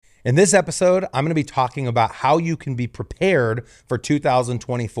In this episode, I'm going to be talking about how you can be prepared for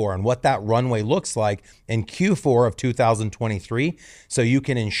 2024 and what that runway looks like in Q4 of 2023 so you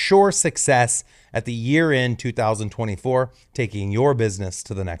can ensure success at the year end 2024, taking your business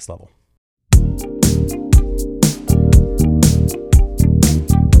to the next level.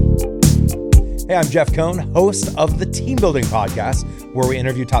 Hey, I'm Jeff Cohn, host of the Team Building Podcast, where we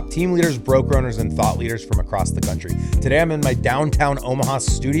interview top team leaders, broker owners, and thought leaders from across the country. Today, I'm in my downtown Omaha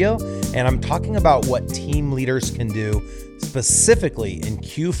studio, and I'm talking about what team leaders can do specifically in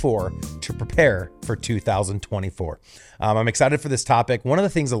Q4 to prepare for 2024. I'm excited for this topic. One of the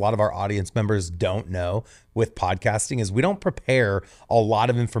things a lot of our audience members don't know with podcasting is we don't prepare a lot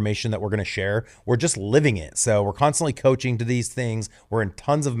of information that we're going to share. We're just living it. So we're constantly coaching to these things. We're in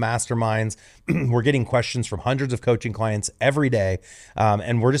tons of masterminds. We're getting questions from hundreds of coaching clients every day.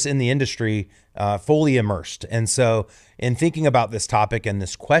 And we're just in the industry fully immersed. And so in thinking about this topic and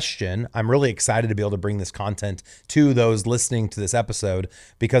this question, I'm really excited to be able to bring this content to those listening to this episode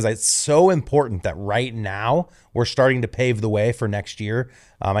because it's so important that right now we're starting to pave the way for next year.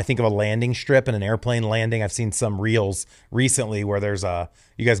 I think of a landing strip and an airplane landing. I've seen some reels recently where there's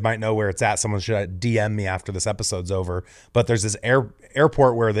you guys might know where it's at. Someone should DM me after this episode's over. But there's this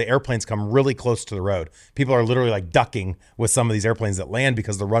airport where the airplanes come really close to the road. People are literally like ducking with some of these airplanes that land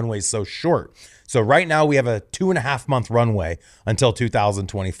because the runway is so short. So right now we have a 2.5 month runway until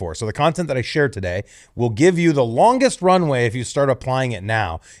 2024. So the content that I shared today will give you the longest runway if you start applying it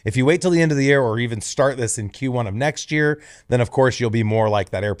now. If you wait till the end of the year or even start this in Q1 of next year, then of course you'll be more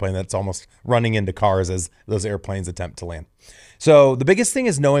like that airplane that's almost running into cars as those airplanes attempt to land. So the biggest thing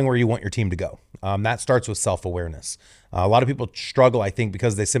is knowing where you want your team to go. That starts with self-awareness. A lot of people struggle, I think,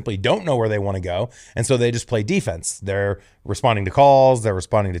 because they simply don't know where they want to go. And so they just play defense. They're responding to calls. They're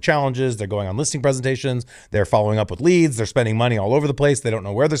responding to challenges. They're going on listing presentations. They're following up with leads. They're spending money all over the place. They don't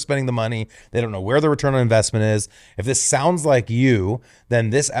know where they're spending the money. They don't know where the return on investment is. If this sounds like you, then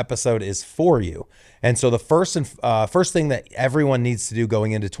this episode is for you. And so the first thing that everyone needs to do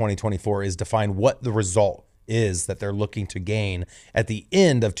going into 2024 is define what the result is that they're looking to gain at the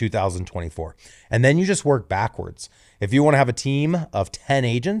end of 2024. And then you just work backwards. If you want to have a team of 10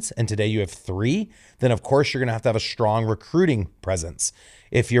 agents and today you have 3, then of course you're going to have a strong recruiting presence.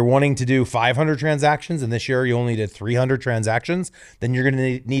 If you're wanting to do 500 transactions and this year you only did 300 transactions, then you're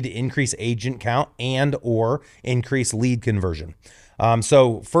going to need to increase agent count and or increase lead conversion.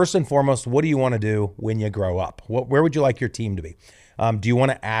 So first and foremost, what do you want to do when you grow up? Where would you like your team to be? Do you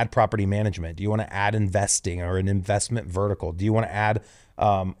want to add property management? Do you want to add investing or an investment vertical? Do you want to add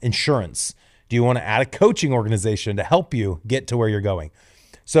insurance? Do you want to add a coaching organization to help you get to where you're going?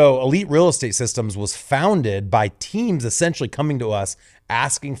 So Elite Real Estate Systems was founded by teams essentially coming to us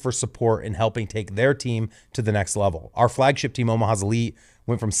asking for support and helping take their team to the next level. Our flagship team, Omaha's Elite,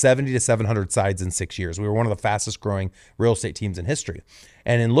 went from 70 to 700 sides in 6 years. We were one of the fastest growing real estate teams in history.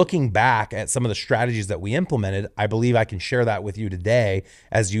 And in looking back at some of the strategies that we implemented, I believe I can share that with you today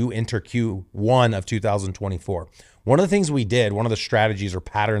as you enter Q1 of 2024. One of the things we did, one of the strategies or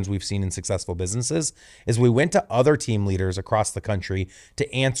patterns we've seen in successful businesses is we went to other team leaders across the country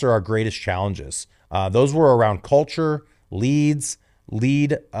to answer our greatest challenges. Those were around culture, leads,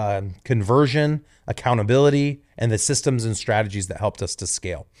 lead conversion, accountability, and the systems and strategies that helped us to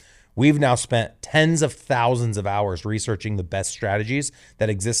scale. We've now spent tens of thousands of hours researching the best strategies that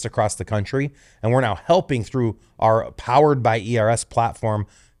exist across the country, and we're now helping through our Powered by ERS platform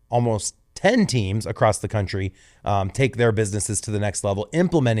almost 10 teams across the country take their businesses to the next level,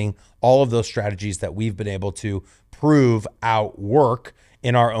 implementing all of those strategies that we've been able to prove out work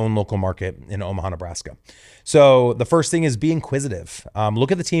in our own local market in Omaha, Nebraska. So the first thing is be inquisitive.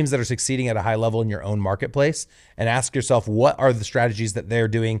 Look at the teams that are succeeding at a high level in your own marketplace and ask yourself, what are the strategies that they're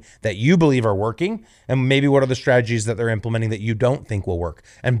doing that you believe are working? And maybe what are the strategies that they're implementing that you don't think will work?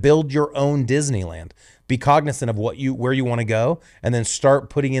 And build your own Disneyland. Be cognizant of where you want to go and then start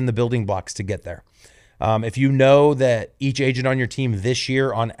putting in the building blocks to get there. If you know that each agent on your team this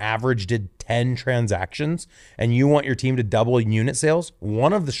year on average did 10 transactions and you want your team to double in unit sales,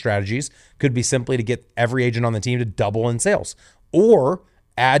 one of the strategies could be simply to get every agent on the team to double in sales or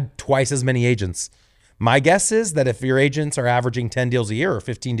add twice as many agents. My guess is that if your agents are averaging 10 deals a year or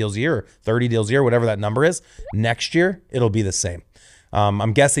 15 deals a year or 30 deals a year, whatever that number is, next year it'll be the same.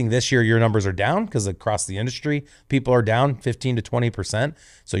 I'm guessing this year your numbers are down because across the industry, people are down 15 to 20%.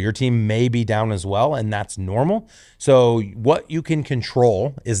 So your team may be down as well, and that's normal. So what you can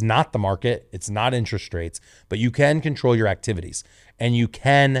control is not the market, it's not interest rates, but you can control your activities. And you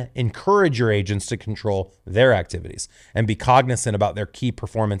can encourage your agents to control their activities and be cognizant about their key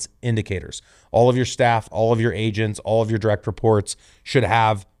performance indicators. All of your staff, all of your agents, all of your direct reports should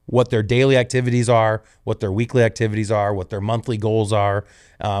have what their daily activities are, what their weekly activities are, what their monthly goals are,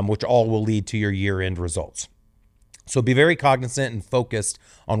 which all will lead to your year-end results. So be very cognizant and focused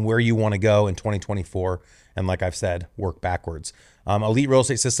on where you want to go in 2024. And like I've said, work backwards. Elite Real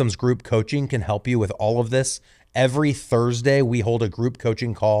Estate Systems group coaching can help you with all of this. Every Thursday, we hold a group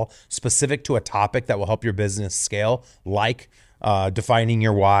coaching call specific to a topic that will help your business scale, like defining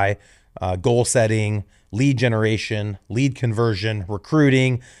your why, goal setting, lead generation, lead conversion,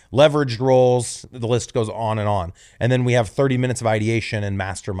 recruiting, leveraged roles. The list goes on. And then we have 30 minutes of ideation and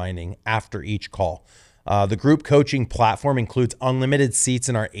masterminding after each call. The group coaching platform includes unlimited seats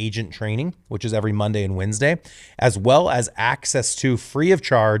in our agent training, which is every Monday and Wednesday, as well as access to free of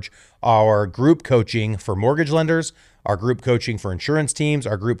charge our group coaching for mortgage lenders, our group coaching for insurance teams,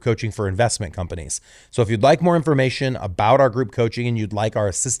 our group coaching for investment companies. So if you'd like more information about our group coaching and you'd like our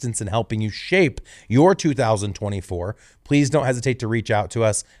assistance in helping you shape your 2024, please don't hesitate to reach out to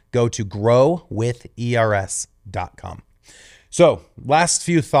us. Go to growwithers.com. So last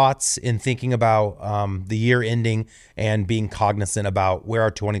few thoughts in thinking about the year ending and being cognizant about where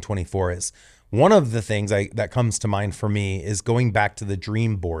our 2024 is. One of the things that comes to mind for me is going back to the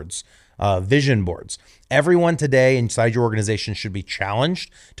dream boards, vision boards. Everyone today inside your organization should be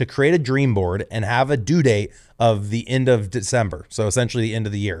challenged to create a dream board and have a due date of the end of December. So essentially the end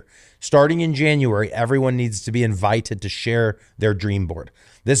of the year. Starting in January, everyone needs to be invited to share their dream board.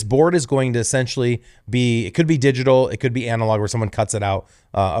 This board is going to essentially be, it could be digital, it could be analog where someone cuts it out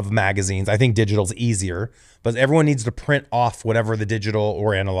of magazines. I think digital's easier, but everyone needs to print off whatever the digital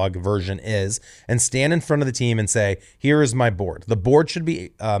or analog version is and stand in front of the team and say, here is my board. The board should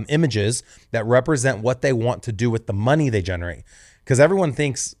be images that represent what they want to do with the money they generate. Because everyone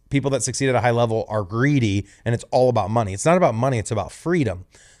thinks people that succeed at a high level are greedy and it's all about money. It's not about money, it's about freedom.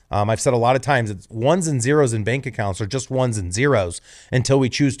 I've said a lot of times it's ones and zeros in bank accounts are just ones and zeros until we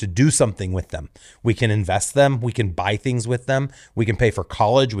choose to do something with them. We can invest them. We can buy things with them. We can pay for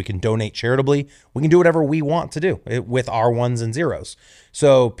college. We can donate charitably. We can do whatever we want to do with our ones and zeros.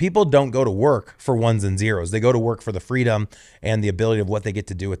 So people don't go to work for ones and zeros. They go to work for the freedom and the ability of what they get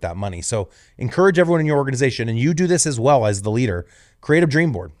to do with that money. So encourage everyone in your organization, and you do this as well as the leader, create a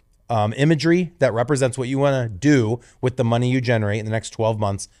dream board. Imagery that represents what you want to do with the money you generate in the next 12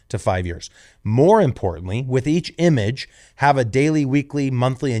 months to 5 years. More importantly, with each image, have a daily, weekly,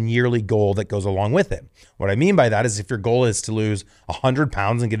 monthly, and yearly goal that goes along with it. What I mean by that is if your goal is to lose 100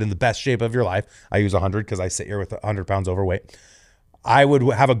 pounds and get in the best shape of your life, I use 100 because I sit here with 100 pounds overweight. I would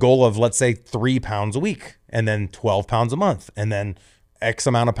have a goal of, let's say, 3 pounds a week, and then 12 pounds a month, and then X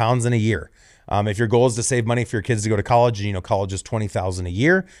amount of pounds in a year. If your goal is to save money for your kids to go to college, and you know college is $20,000 a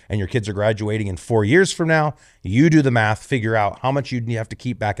year, and your kids are graduating in 4 years from now, you do the math, figure out how much you have to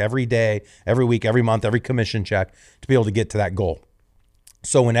keep back every day, every week, every month, every commission check to be able to get to that goal.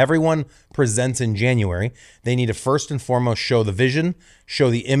 So when everyone presents in January, they need to first and foremost show the vision, show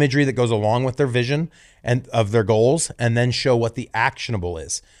the imagery that goes along with their vision and of their goals, and then show what the actionable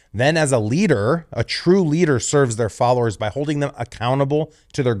is. Then as a leader, a true leader serves their followers by holding them accountable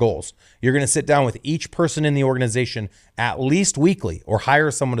to their goals. You're going to sit down with each person in the organization at least weekly, or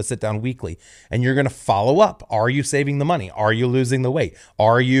hire someone to sit down weekly, and you're going to follow up. Are you saving the money? Are you losing the weight?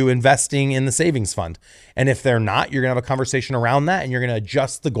 Are you investing in the savings fund? And if they're not, you're going to have a conversation around that, and you're going to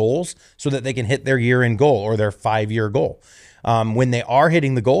adjust the goals so that they can hit their year-end goal or their 5-year goal. When they are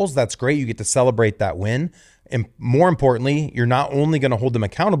hitting the goals, that's great. You get to celebrate that win. And more importantly, you're not only going to hold them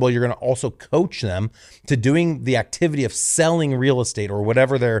accountable, you're going to also coach them to doing the activity of selling real estate or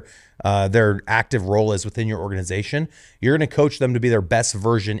whatever their active role is within your organization. You're going to coach them to be their best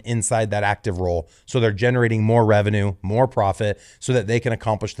version inside that active role. So they're generating more revenue, more profit, so that they can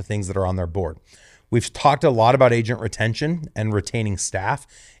accomplish the things that are on their board. We've talked a lot about agent retention and retaining staff.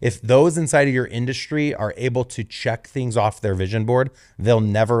 If those inside of your industry are able to check things off their vision board, they'll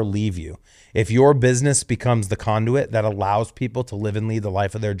never leave you. If your business becomes the conduit that allows people to live and lead the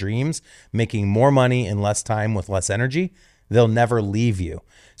life of their dreams, making more money in less time with less energy, they'll never leave you.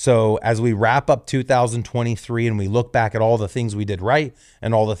 So as we wrap up 2023 and we look back at all the things we did right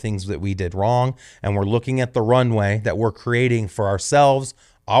and all the things that we did wrong, and we're looking at the runway that we're creating for ourselves,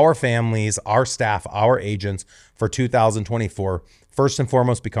 our families, our staff, our agents for 2024, first and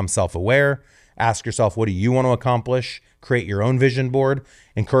foremost, become self-aware. Ask yourself, what do you want to accomplish? Create your own vision board.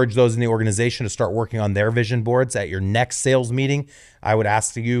 Encourage those in the organization to start working on their vision boards. At your next sales meeting, I would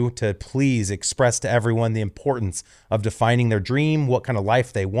ask you to please express to everyone the importance of defining their dream, what kind of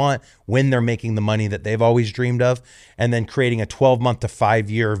life they want, when they're making the money that they've always dreamed of, and then creating a 12-month to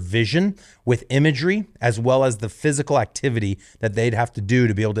 5-year vision with imagery, as well as the physical activity that they'd have to do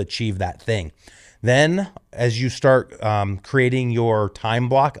to be able to achieve that thing. Then as you start creating your time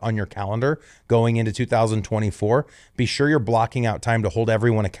block on your calendar going into 2024, be sure you're blocking out time to hold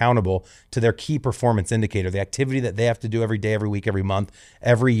everyone accountable to their key performance indicator, the activity that they have to do every day, every week, every month,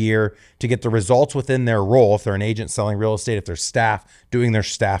 every year to get the results within their role. If they're an agent selling real estate, if they're staff doing their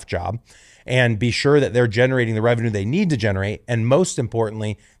staff job, and be sure that they're generating the revenue they need to generate. And most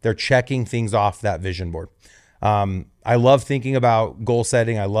importantly, they're checking things off that vision board. I love thinking about goal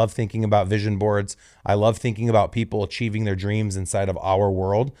setting. I love thinking about vision boards. I love thinking about people achieving their dreams inside of our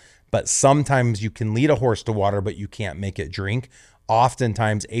world. But sometimes you can lead a horse to water, but you can't make it drink.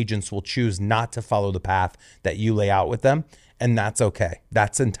 Oftentimes agents will choose not to follow the path that you lay out with them. And that's okay.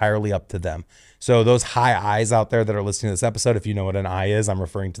 That's entirely up to them. So those high I's out there that are listening to this episode, if you know what an I is, I'm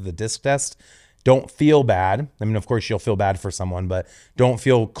referring to the DISC test. Don't feel bad. I mean, of course you'll feel bad for someone, but don't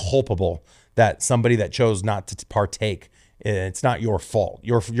feel culpable that somebody that chose not to partake, it's not your fault.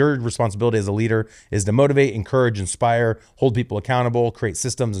 Your responsibility as a leader is to motivate, encourage, inspire, hold people accountable, create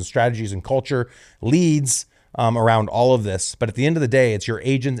systems and strategies and culture, leads around all of this. But at the end of the day, it's your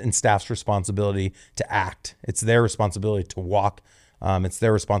agent and staff's responsibility to act. It's their responsibility to walk. It's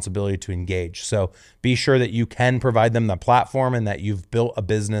their responsibility to engage. So be sure that you can provide them the platform and that you've built a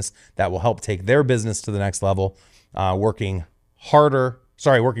business that will help take their business to the next level, working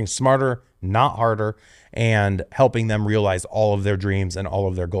smarter, not harder, and helping them realize all of their dreams and all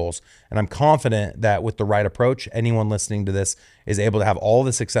of their goals. And I'm confident that with the right approach, anyone listening to this is able to have all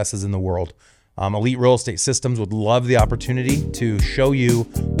the successes in the world. Elite Real Estate Systems would love the opportunity to show you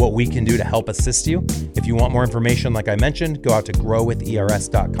what we can do to help assist you. If you want more information, like I mentioned, go out to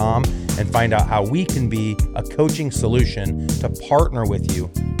growwithers.com and find out how we can be a coaching solution to partner with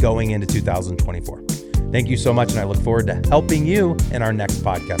you going into 2024. Thank you so much, and I look forward to helping you in our next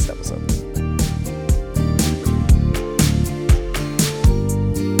podcast episode.